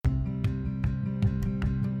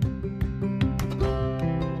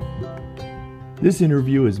This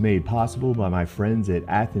interview is made possible by my friends at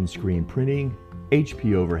Athens Screen Printing,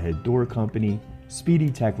 HP Overhead Door Company, Speedy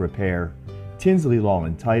Tech Repair, Tinsley Law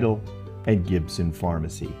and Title, and Gibson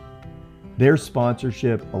Pharmacy. Their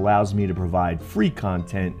sponsorship allows me to provide free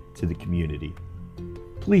content to the community.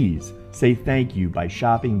 Please say thank you by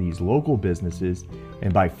shopping these local businesses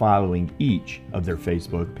and by following each of their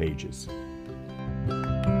Facebook pages.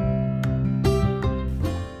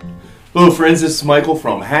 Hello friends, this is Michael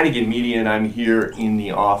from Hannigan Media, and I'm here in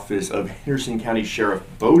the office of Henderson County Sheriff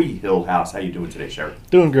Bodie Hillhouse. How you doing today, Sheriff?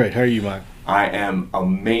 Doing great. How are you, Mike? I am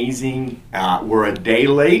amazing. We're a day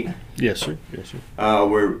late. Yes, sir. Yes, sir.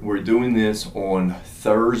 We're doing this on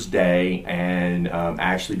Thursday, and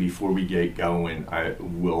actually before we get going, I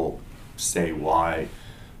will say why.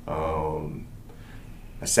 A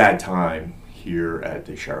sad time here at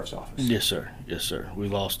the Sheriff's office. Yes, sir. Yes, sir. We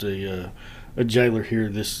lost a jailer here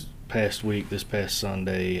this past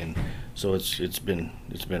Sunday, and so it's been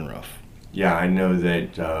rough. Yeah, I know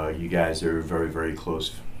that you guys are a very, very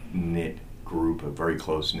close knit group, a very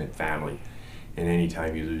close knit family, and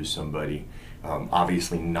anytime you lose somebody,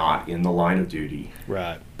 obviously not in the line of duty,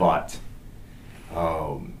 right? But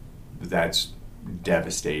that's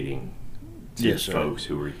devastating to yes, folks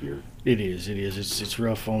who are here. It is. It's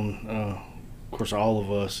rough on, of course, all of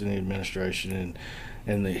us in the administration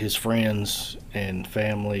and his friends and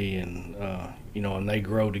family, and and they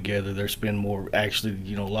grow together. They spend more.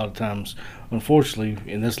 Actually, a lot of times,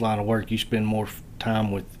 unfortunately, in this line of work, you spend more time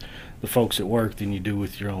with the folks at work than you do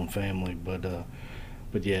with your own family. But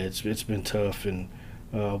yeah, it's been tough, and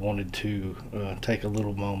I wanted to take a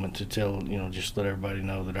little moment to tell just let everybody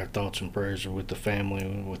know that our thoughts and prayers are with the family,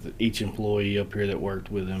 and with each employee up here that worked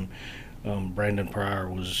with him. Brandon Pryor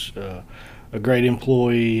was a great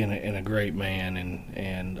employee and a great man,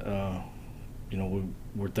 and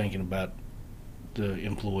we're thinking about the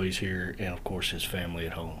employees here and of course his family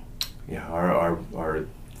at home. Yeah, our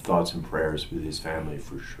thoughts and prayers with his family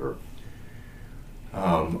for sure.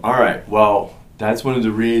 All right, well, that's one of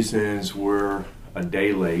the reasons we're a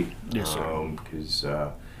day late. Yes, sir. Because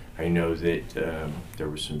I know that there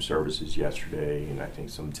were some services yesterday, and I think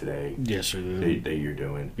some today. Yes, sir. That you're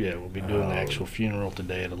doing. Yeah, we'll be doing the actual funeral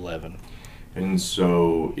today at 11. And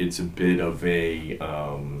so it's a bit of a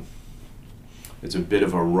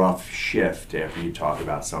rough shift after you talk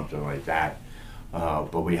about something like that.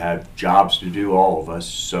 But we have jobs to do, all of us.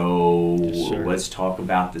 So yes, let's talk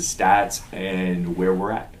about the stats and where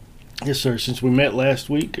we're at. Yes, sir. Since we met last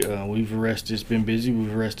week, it's been busy.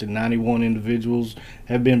 We've arrested 91 individuals,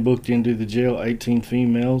 have been booked into the jail, 18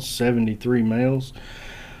 females, 73 males.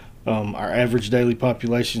 Our average daily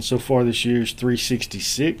population so far this year is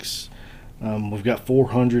 366. We've got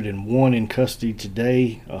 401 in custody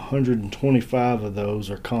today. 125 of those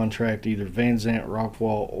are contract, either Van Zant,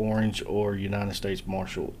 Rockwall, Orange, or United States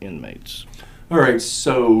Marshal inmates. All right,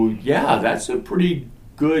 so yeah, that's a pretty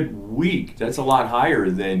good week. That's a lot higher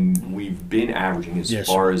than we've been averaging as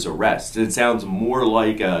far as arrests. It sounds more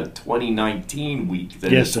like a 2019 week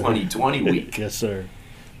than a 2020 week. Yes, sir.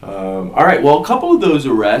 All right, well, a couple of those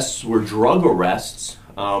arrests were drug arrests,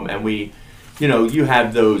 and we... you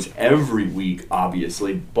have those every week,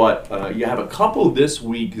 obviously, but you have a couple this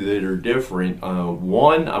week that are different.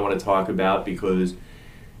 One I want to talk about because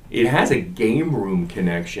it has a game room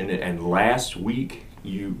connection, and last week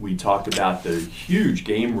we talked about the huge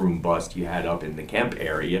game room bust you had up in the Kemp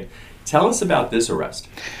area. Tell us about this arrest.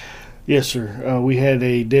 Yes, sir. We had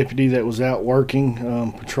a deputy that was out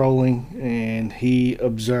working, patrolling, and he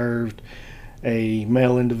observed a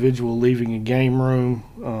male individual leaving a game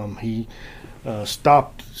room. He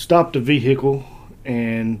stopped a vehicle,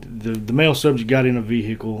 and the male subject got in a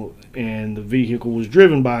vehicle, and the vehicle was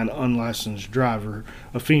driven by an unlicensed driver,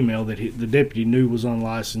 a female that the deputy knew was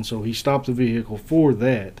unlicensed, so he stopped the vehicle for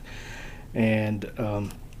that, and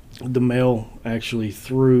the male actually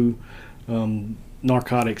threw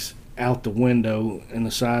narcotics out the window in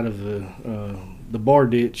the side of the bar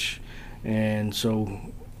ditch, and so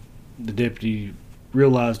the deputy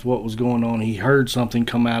realized what was going on. He heard something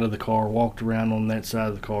come out of the car, walked around on that side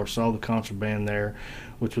of the car, saw the contraband there,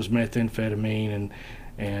 which was methamphetamine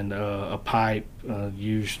and a pipe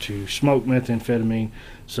used to smoke methamphetamine.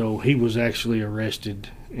 So he was actually arrested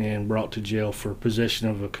and brought to jail for possession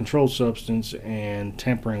of a controlled substance and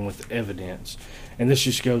tampering with evidence. And this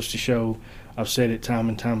just goes to show, I've said it time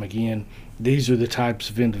and time again, these are the types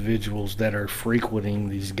of individuals that are frequenting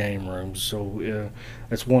these game rooms. So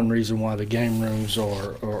that's one reason why the game rooms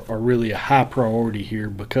are really a high priority here,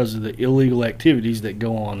 because of the illegal activities that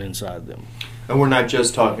go on inside them. And we're not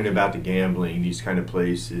just talking about the gambling. These kind of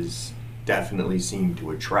places definitely seem to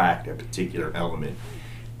attract a particular element.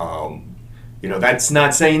 That's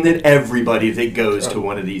not saying that everybody that goes to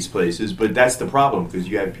one of these places, but that's the problem, because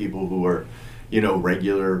you have people who are,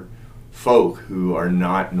 regular folk who are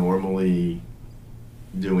not normally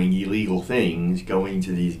doing illegal things, going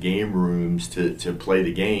to these game rooms to play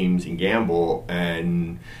the games and gamble,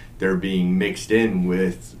 and they're being mixed in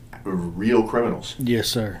with real criminals. Yes,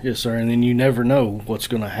 sir. Yes, sir. And then you never know what's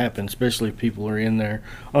going to happen, especially if people are in there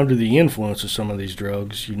under the influence of some of these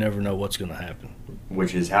drugs. You never know what's going to happen.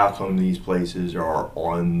 Which is how come these places are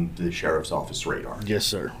on the sheriff's office radar. Yes,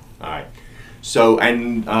 sir. All right. So,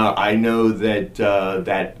 and I know that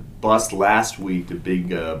that bust last week, the big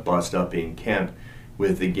bust up in Kemp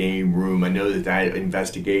with the game room, I know that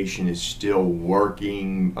investigation is still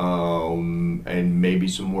working, and maybe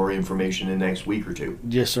some more information in the next week or two.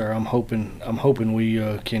 Yes, sir. I'm hoping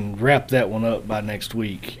we can wrap that one up by next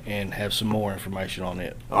week and have some more information on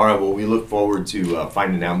it. All right. Well, we look forward to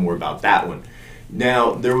finding out more about that one.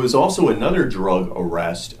 Now, there was also another drug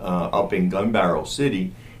arrest up in Gun Barrel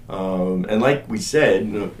City, and like we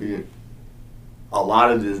said, a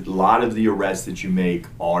lot of the arrests that you make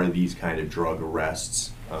are these kind of drug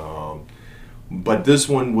arrests. But this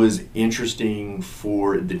one was interesting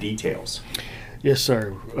for the details. Yes,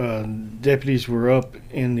 sir. Deputies were up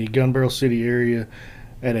in the Gun Barrel City area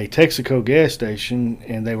at a Texaco gas station,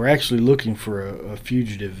 and they were actually looking for a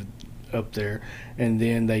fugitive up there, and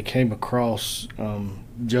then they came across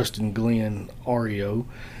Justin Glenn Ario,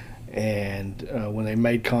 and when they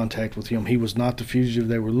made contact with him, he was not the fugitive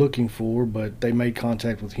they were looking for, but they made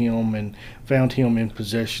contact with him and found him in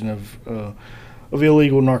possession of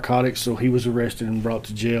illegal narcotics, so he was arrested and brought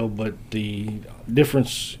to jail. But the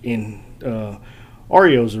difference in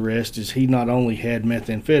Ario's arrest is he not only had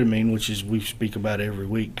methamphetamine, which is we speak about every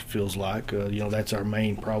week, feels like, that's our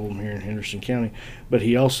main problem here in Henderson County, but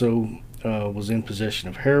he also was in possession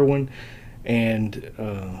of heroin and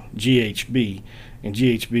GHB. And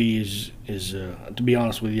GHB is to be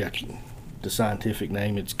honest with you, the scientific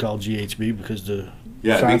name, it's called GHB because the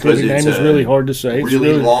scientific name is really hard to say. It's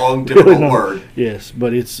really long, difficult word. Yes,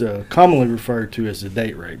 but it's commonly referred to as the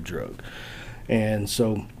date rape drug. And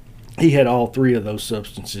so he had all three of those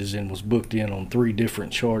substances and was booked in on 3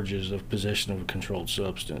 different charges of possession of a controlled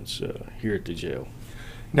substance here at the jail.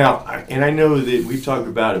 Now, and I know that we've talked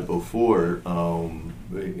about it before,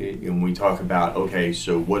 and we talk about, okay,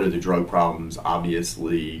 so what are the drug problems?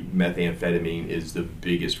 Obviously, methamphetamine is the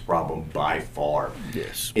biggest problem by far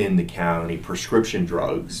in the county. Prescription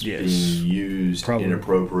drugs being used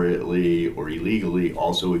inappropriately or illegally,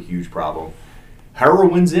 also a huge problem.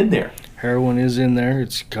 Heroin's in there. Heroin is in there.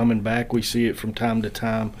 It's coming back. We see it from time to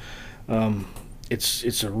time.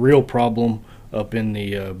 It's a real problem up in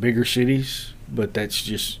the bigger cities, but that's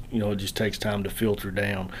just, it just takes time to filter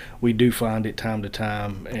down. We do find it time to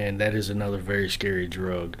time, and that is another very scary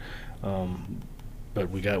drug. But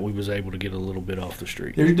we was able to get a little bit off the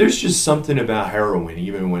street. There's just something about heroin.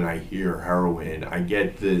 Even when I hear heroin, I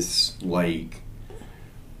get this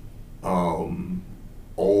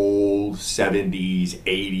old 70s,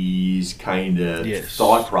 80s kind of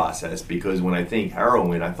thought process, because when I think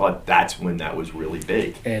heroin, I thought that's when that was really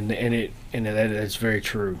big. And that's very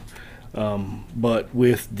true. But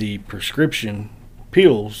with the prescription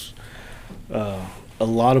pills, a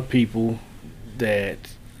lot of people that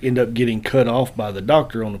end up getting cut off by the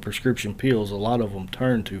doctor on the prescription pills, a lot of them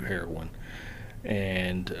turn to heroin.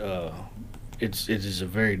 And it is a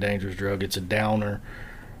very dangerous drug. It's a downer.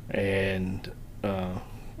 And, of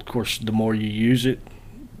course, the more you use it,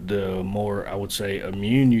 the more, I would say,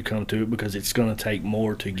 immune you come to it, because it's going to take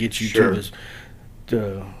more to get you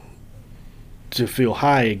to feel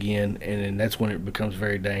high again, and then that's when it becomes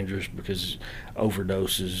very dangerous, because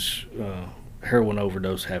overdoses, heroin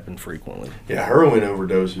overdose happen frequently. Yeah, heroin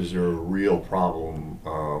overdoses are a real problem,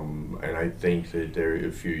 and I think that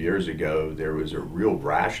a few years ago there was a real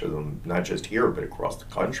rash of them, not just here but across the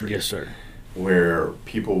country. Yes, sir. Where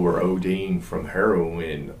people were ODing from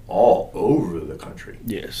heroin all over the country.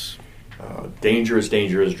 Yes. Dangerous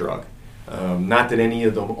drug. Not that any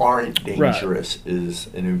of them aren't dangerous is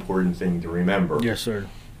an important thing to remember. Yes, sir.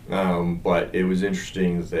 But it was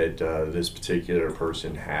interesting that this particular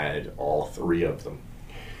person had all 3 of them.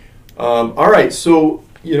 All right, so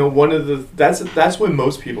one of that's what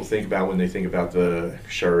most people think about when they think about the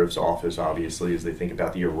sheriff's office. Obviously, is they think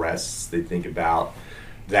about the arrests, they think about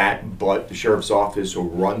that, but the sheriff's office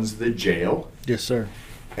runs the jail. Yes, sir.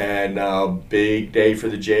 And big day for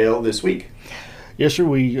the jail this week. Yes, sir.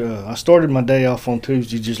 I started my day off on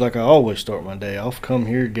Tuesday just like I always start my day off. Come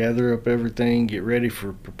here, gather up everything, get ready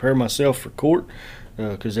prepare myself for court,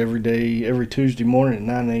 because every Tuesday morning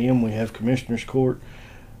at 9 a.m. we have Commissioner's Court.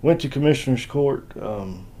 Went to Commissioner's Court.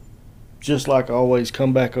 just like always,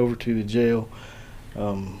 come back over to the jail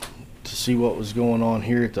to see what was going on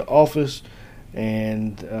here at the office.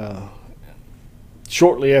 And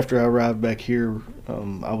shortly after I arrived back here,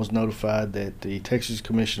 I was notified that the Texas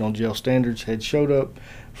Commission on Jail Standards had showed up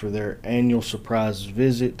for their annual surprise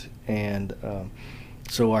visit. And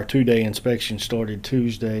so our 2-day inspection started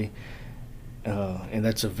Tuesday. And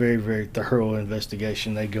that's a very, very thorough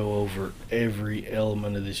investigation. They go over every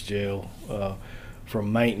element of this jail,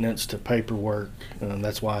 from maintenance to paperwork.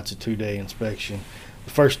 That's why it's a 2-day inspection.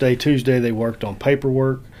 The first day, Tuesday, they worked on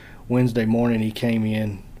paperwork. Wednesday morning, he came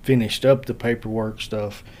in, finished up the paperwork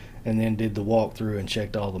stuff, and then did the walkthrough and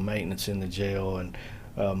checked all the maintenance in the jail. And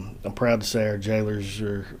I'm proud to say our jailers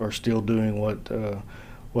are still doing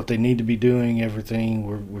what they need to be doing.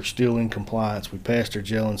 Everything, we're still in compliance. We passed our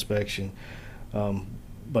jail inspection.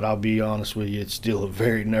 But I'll be honest with you, it's still a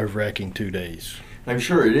very nerve-wracking 2 days. I'm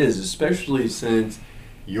sure it is, especially since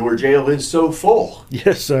your jail is so full.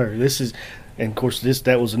 Yes, sir. And of course,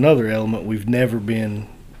 that was another element. We've never been,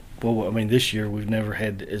 this year we've never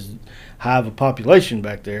had as high of a population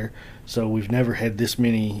back there, so we've never had this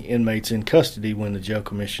many inmates in custody when the jail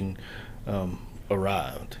commission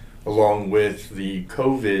arrived. Along with the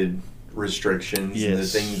COVID restrictions, yes, and the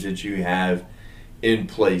things that you have in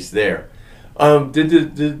place there.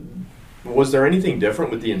 Was there anything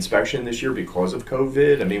different with the inspection this year because of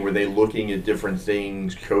COVID? I mean, were they looking at different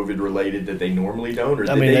things COVID related that they normally don't, or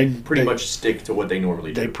did they pretty much stick to what they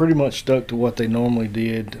normally do? They pretty much stuck to what they normally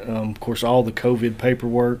did. Of course, all the COVID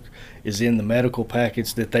paperwork is in the medical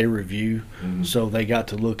packets that they review, so they got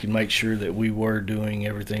to look and make sure that we were doing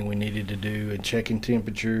everything we needed to do, and checking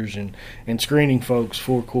temperatures and screening folks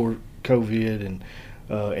for COVID.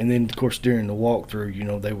 And then, of course, during the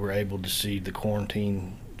walkthrough, they were able to see the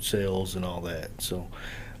quarantine cells and all that. So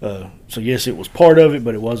yes, it was part of it,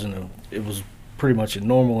 but it wasn't. It was pretty much a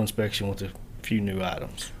normal inspection with a few new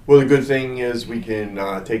items. Well, the good thing is we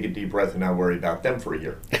can take a deep breath and not worry about them for a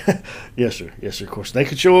year. Yes, sir. Yes, sir. Of course, they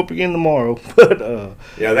could show up again tomorrow, but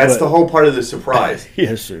that's the whole part of the surprise.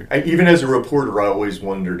 Yes, sir. Even as a reporter, I always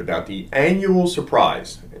wondered about the annual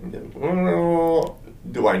surprise. Well,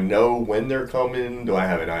 do I know when they're coming? Do I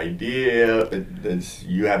have an idea?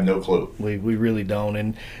 You have no clue. We really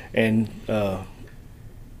don't. And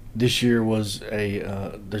this year was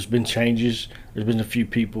there's been changes. There's been a few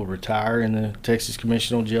people retire in the Texas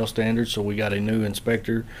Commission on Jail Standards, so we got a new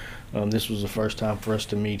inspector. This was the first time for us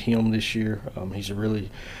to meet him this year. He's a really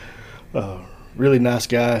nice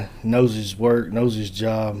guy, knows his work, knows his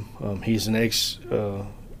job. He's an ex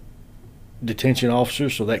detention officer,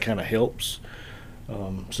 so that kind of helps.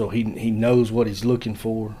 So he knows what he's looking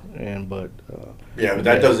for, but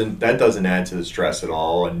that doesn't add to the stress at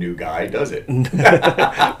all. A new guy, does it?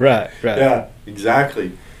 Right. Yeah,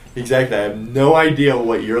 exactly. I have no idea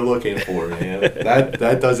what you're looking for, man.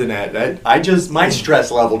 That doesn't add. My stress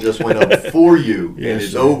level just went up for you, yes, and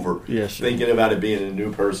it's sir. over. Yes, sir. Thinking about it being a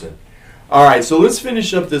new person. All right, so let's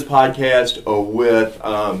finish up this podcast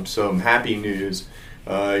with some happy news.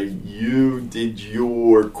 You did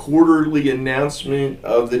your quarterly announcement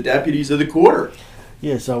of the Deputies of the Quarter.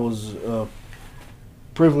 Yes, I was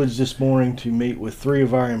privileged this morning to meet with 3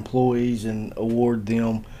 of our employees and award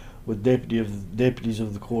them with Deputies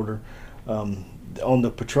of the Quarter. On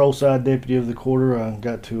the patrol side, Deputy of the Quarter, I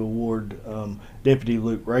got to award Deputy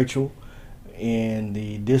Luke Rachel. And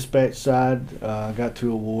the dispatch side, I got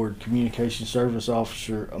to award Communication Service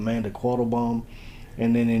Officer Amanda Quattlebaum.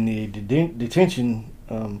 And then in the detention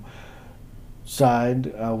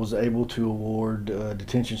side, I was able to award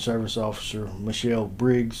Detention Service Officer Michelle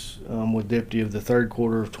Briggs with Deputy of the Third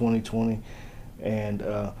Quarter of 2020. And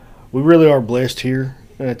we really are blessed here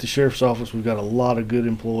at the Sheriff's Office. We've got a lot of good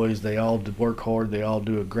employees. They all work hard. They all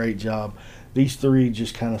do a great job. These 3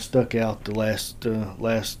 just kind of stuck out the last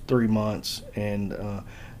 3 months and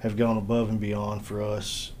have gone above and beyond for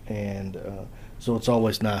us. And so it's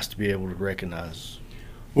always nice to be able to recognize.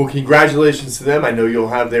 Well, congratulations to them. I know you'll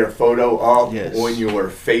have their photo up Yes. on your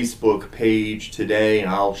Facebook page today, and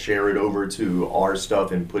I'll share it over to our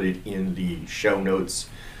stuff and put it in the show notes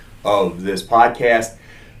of this podcast.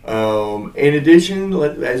 In addition,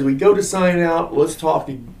 as we go to sign out, let's talk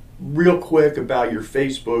real quick about your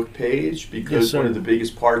Facebook page, because Yes, one of the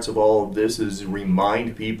biggest parts of all of this is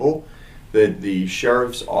remind people that the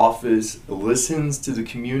Sheriff's Office listens to the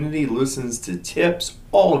community, listens to tips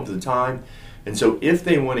all of the time. And so if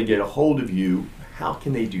they want to get a hold of you, how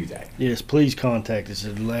can they do that? Yes, please contact us.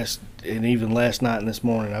 And even last night and this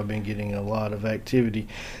morning, I've been getting a lot of activity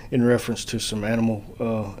in reference to some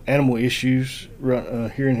animal issues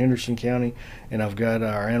here in Henderson County. And I've got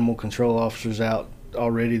our animal control officers out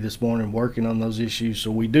already this morning working on those issues.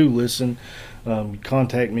 So we do listen.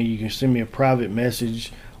 Contact me. You can send me a private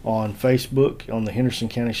message on Facebook, on the Henderson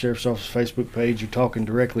County Sheriff's Office Facebook page. You're talking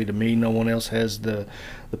directly to me. No one else has the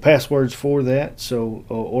passwords for that. So,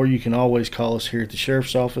 or you can always call us here at the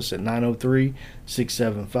Sheriff's Office at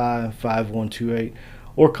 903-675-5128,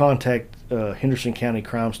 or contact Henderson County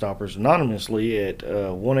Crime Stoppers anonymously at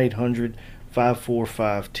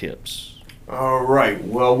 1-800-545-TIPS. All right.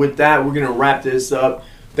 Well, with that, we're going to wrap this up.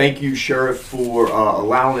 Thank you, Sheriff, for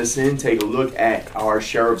allowing us in. Take a look at our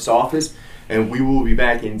Sheriff's Office. And we will be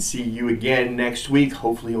back and see you again next week,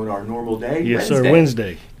 hopefully on our normal day. Yes,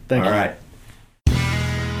 Wednesday. Thank you. All right.